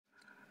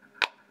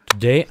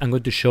Today I'm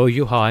going to show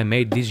you how I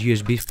made these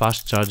USB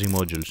fast charging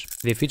modules.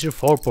 They feature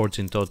 4 ports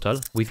in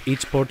total, with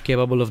each port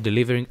capable of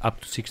delivering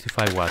up to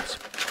 65 watts.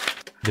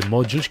 The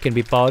modules can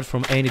be powered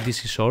from any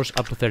DC source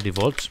up to 30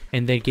 volts,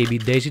 and they can be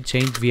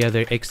daisy-chained via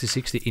their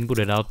XT60 input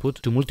and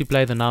output to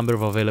multiply the number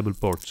of available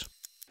ports.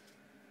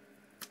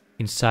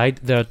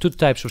 Inside there are 2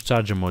 types of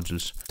charger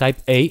modules,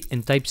 Type A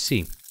and Type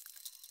C.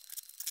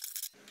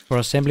 For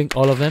assembling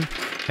all of them,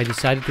 I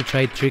decided to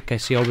try a trick I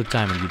see all the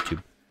time on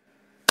YouTube.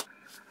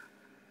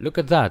 Look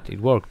at that,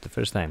 it worked the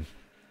first time.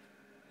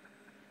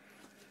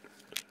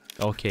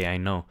 Okay, I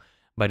know,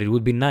 but it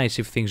would be nice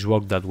if things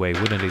worked that way,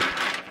 wouldn't it?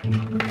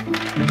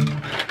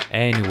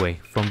 Anyway,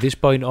 from this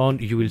point on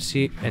you will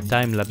see a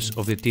time-lapse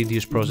of the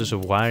tedious process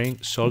of wiring,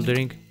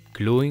 soldering,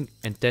 gluing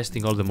and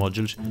testing all the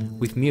modules,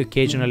 with me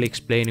occasionally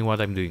explaining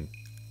what I'm doing.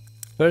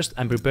 First,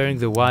 I'm preparing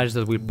the wires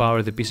that will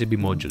power the PCB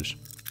modules.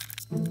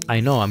 I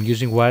know I'm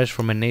using wires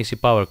from an AC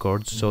power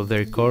cord, so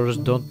their colors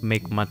don't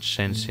make much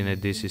sense in a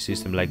DC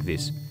system like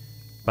this.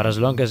 But as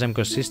long as I'm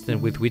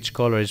consistent with which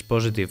color is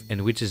positive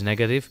and which is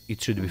negative,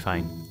 it should be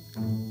fine.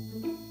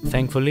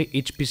 Thankfully,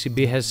 each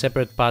PCB has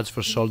separate pads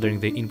for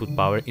soldering the input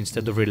power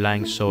instead of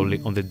relying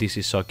solely on the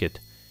DC socket.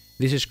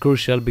 This is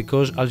crucial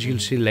because, as you'll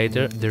see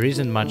later, there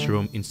isn't much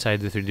room inside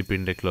the 3D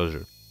printed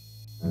enclosure.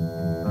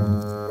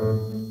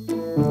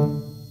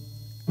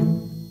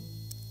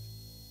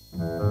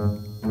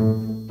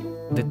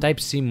 The Type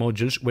C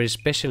modules were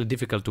especially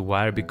difficult to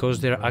wire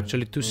because there are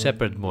actually 2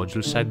 separate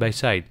modules side by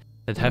side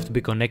that have to be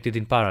connected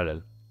in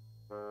parallel.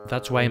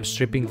 That's why I'm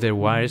stripping their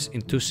wires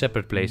in 2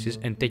 separate places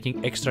and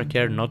taking extra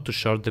care not to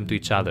short them to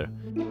each other.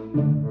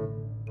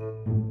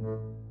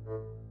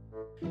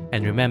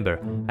 And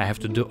remember, I have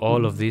to do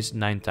all of this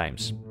 9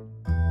 times.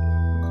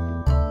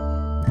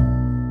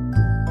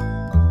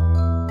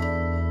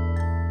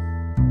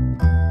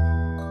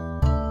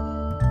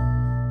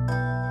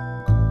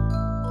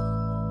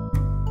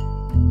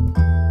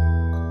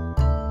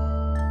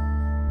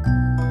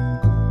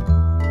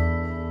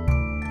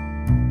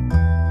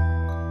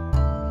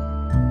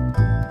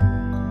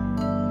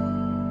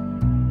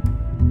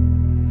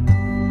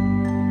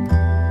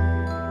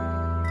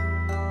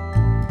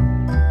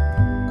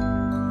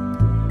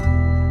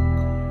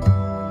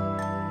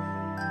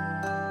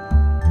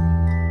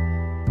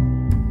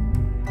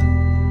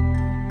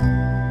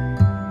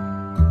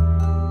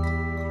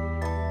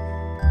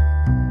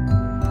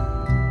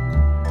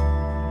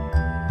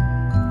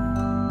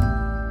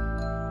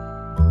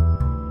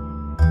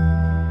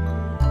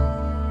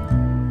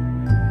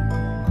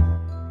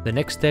 The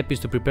next step is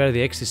to prepare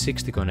the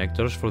XT60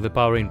 connectors for the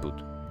power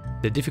input.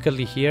 The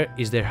difficulty here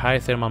is their high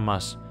thermal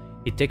mass.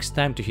 It takes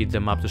time to heat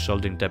them up to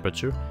soldering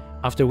temperature,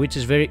 after which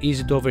it's very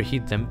easy to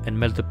overheat them and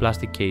melt the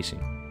plastic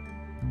casing.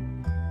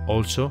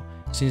 Also,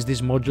 since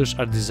these modules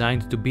are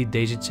designed to be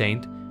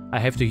daisy-chained, I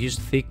have to use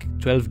thick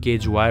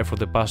 12-gauge wire for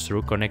the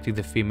pass-through connecting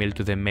the female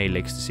to the male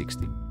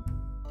XT60.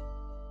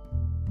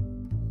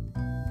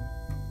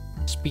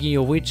 Speaking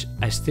of which,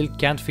 I still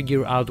can't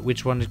figure out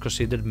which one is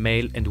considered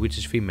male and which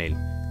is female.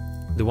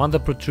 The one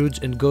that protrudes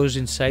and goes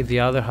inside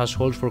the other has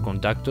holes for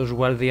conductors,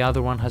 while the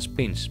other one has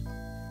pins.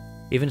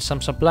 Even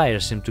some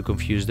suppliers seem to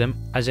confuse them,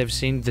 as I've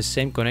seen the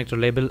same connector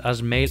label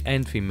as male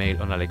and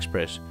female on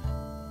AliExpress.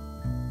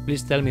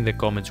 Please tell me in the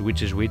comments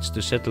which is which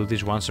to settle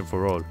this once and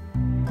for all.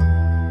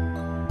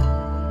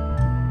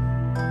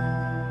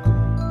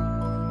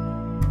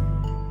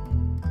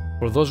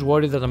 For those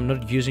worried that I'm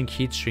not using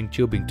heat shrink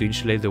tubing to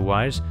insulate the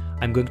wires,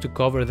 I'm going to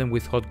cover them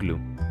with hot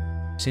glue.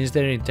 Since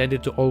they're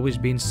intended to always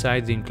be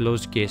inside the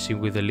enclosed casing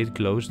with the lid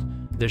closed,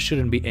 there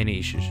shouldn't be any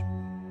issues.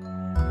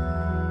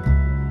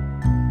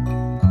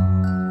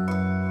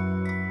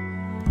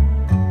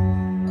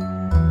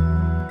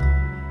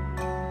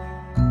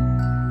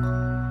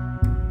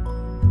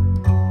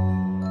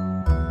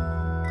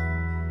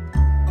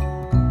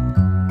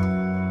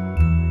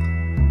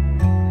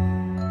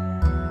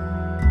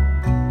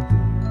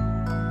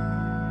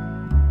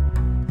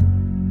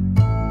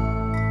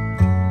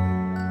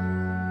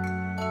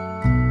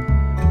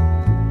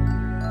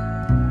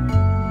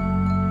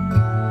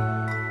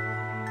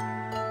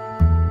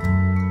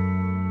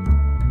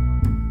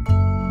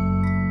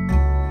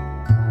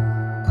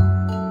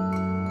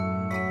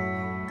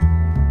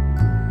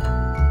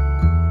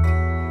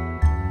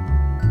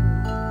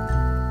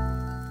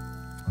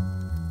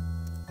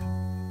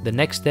 The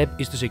next step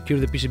is to secure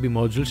the PCB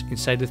modules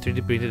inside the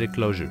 3D printed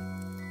enclosure.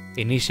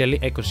 Initially,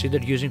 I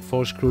considered using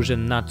 4 screws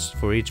and nuts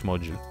for each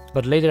module,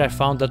 but later I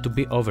found that to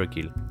be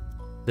overkill.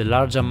 The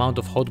large amount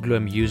of hot glue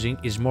I'm using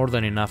is more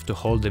than enough to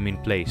hold them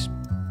in place.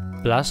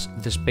 Plus,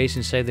 the space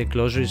inside the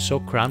enclosure is so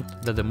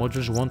cramped that the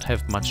modules won't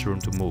have much room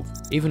to move,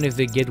 even if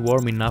they get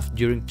warm enough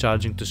during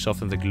charging to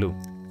soften the glue.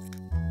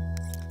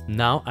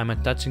 Now I'm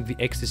attaching the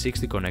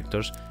XT60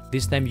 connectors,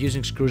 this time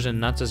using screws and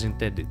nuts as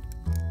intended.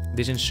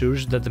 This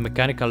ensures that the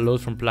mechanical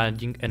load from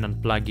plugging and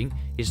unplugging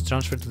is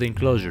transferred to the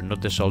enclosure, not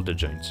the solder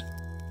joints.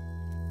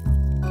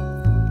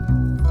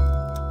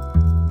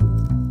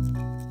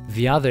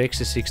 The other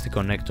XT60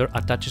 connector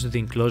attaches to the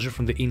enclosure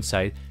from the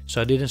inside,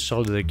 so I didn't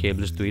solder the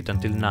cables to it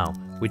until now,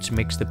 which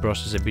makes the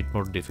process a bit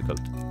more difficult.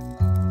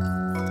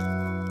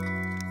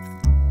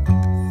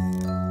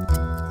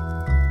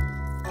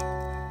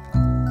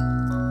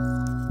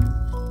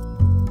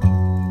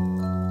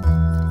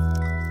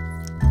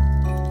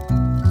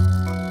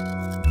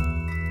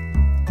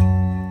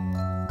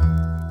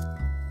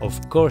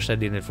 Of course I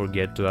didn't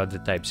forget to add the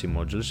Type-C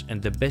modules,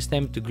 and the best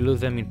time to glue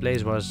them in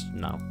place was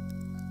now.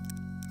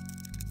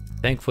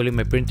 Thankfully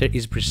my printer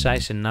is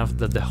precise enough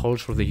that the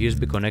holes for the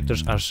USB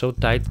connectors are so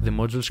tight the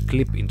modules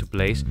clip into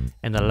place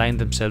and align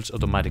themselves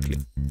automatically.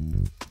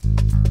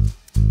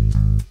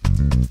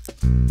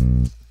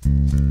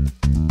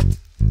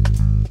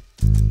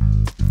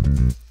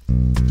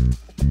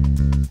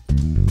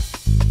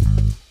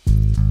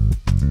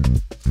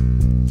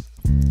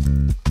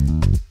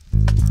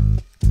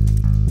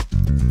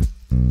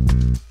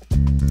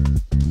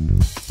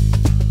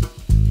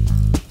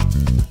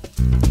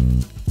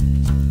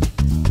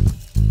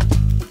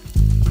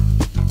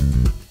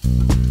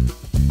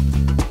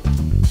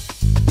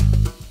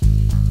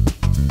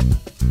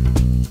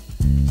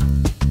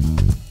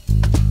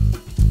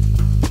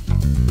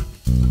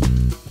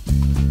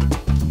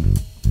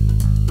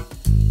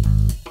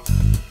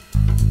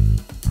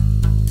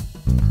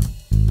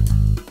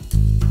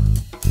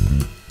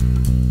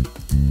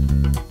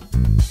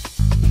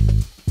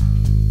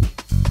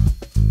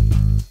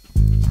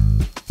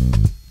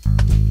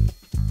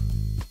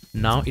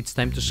 Now it's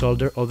time to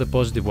solder all the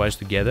positive wires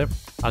together,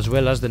 as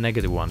well as the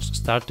negative ones,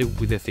 starting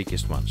with the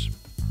thickest ones.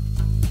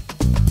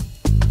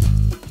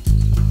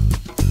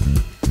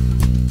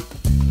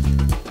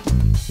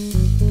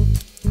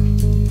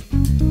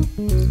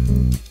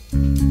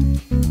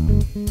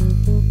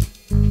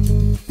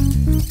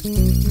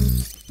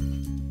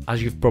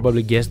 As you've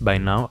probably guessed by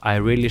now, I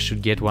really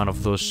should get one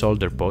of those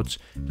solder pots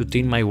to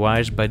tin my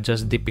wires by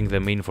just dipping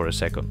them in for a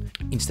second,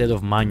 instead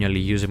of manually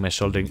using my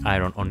soldering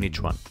iron on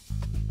each one.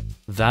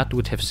 That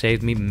would have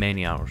saved me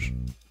many hours.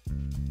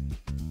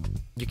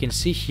 You can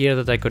see here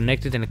that I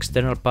connected an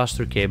external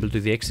pass-through cable to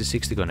the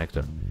XT60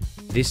 connector.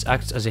 This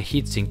acts as a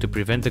heatsink to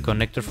prevent the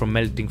connector from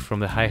melting from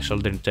the high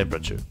soldering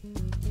temperature.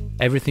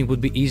 Everything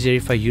would be easier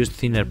if I used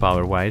thinner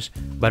power wires,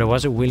 but I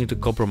wasn't willing to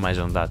compromise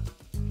on that.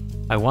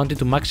 I wanted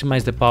to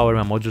maximize the power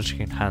my modules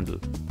can handle.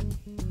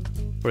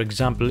 For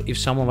example, if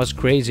someone was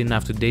crazy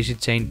enough to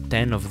daisy-chain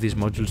 10 of these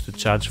modules to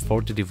charge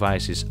 40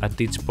 devices at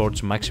each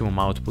port's maximum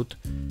output,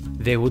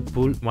 they would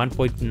pull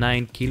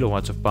 1.9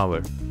 kilowatts of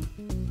power.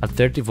 At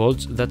 30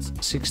 volts, that's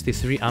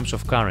 63 amps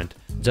of current,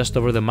 just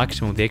over the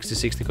maximum the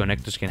XT60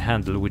 connectors can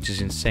handle, which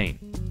is insane.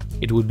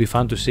 It would be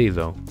fun to see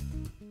though.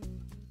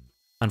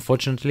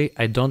 Unfortunately,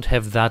 I don't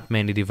have that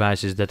many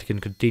devices that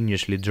can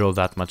continuously draw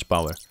that much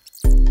power.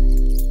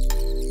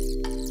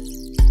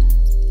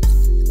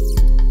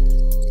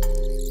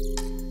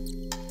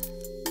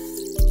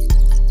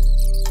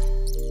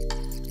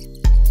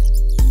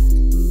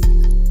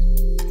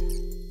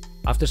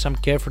 After some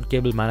careful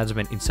cable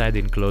management inside the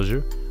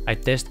enclosure, I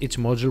test each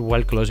module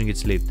while closing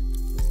its lid.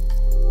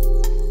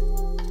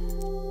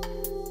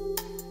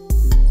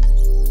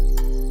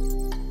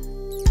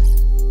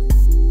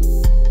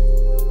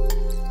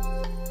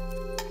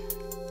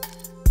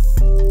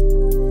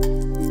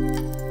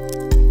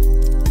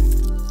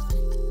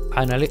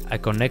 Finally, I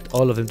connect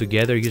all of them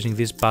together using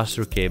these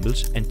pass-through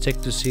cables and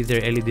check to see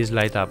their LEDs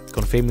light up,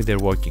 confirming they're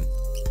working.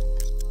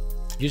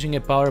 Using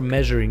a power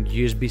measuring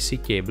USB-C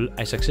cable,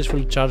 I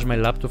successfully charged my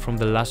laptop from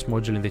the last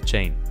module in the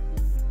chain.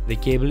 The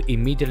cable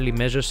immediately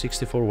measures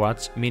 64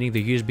 watts, meaning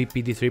the USB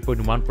PD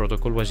 3.1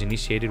 protocol was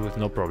initiated with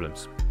no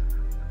problems.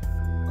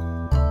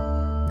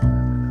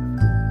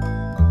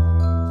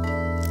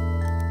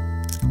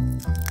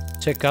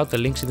 Check out the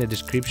links in the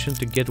description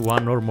to get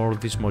one or more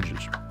of these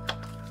modules.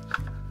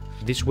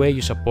 This way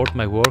you support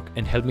my work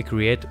and help me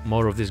create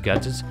more of these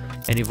gadgets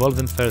and evolve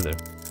them further.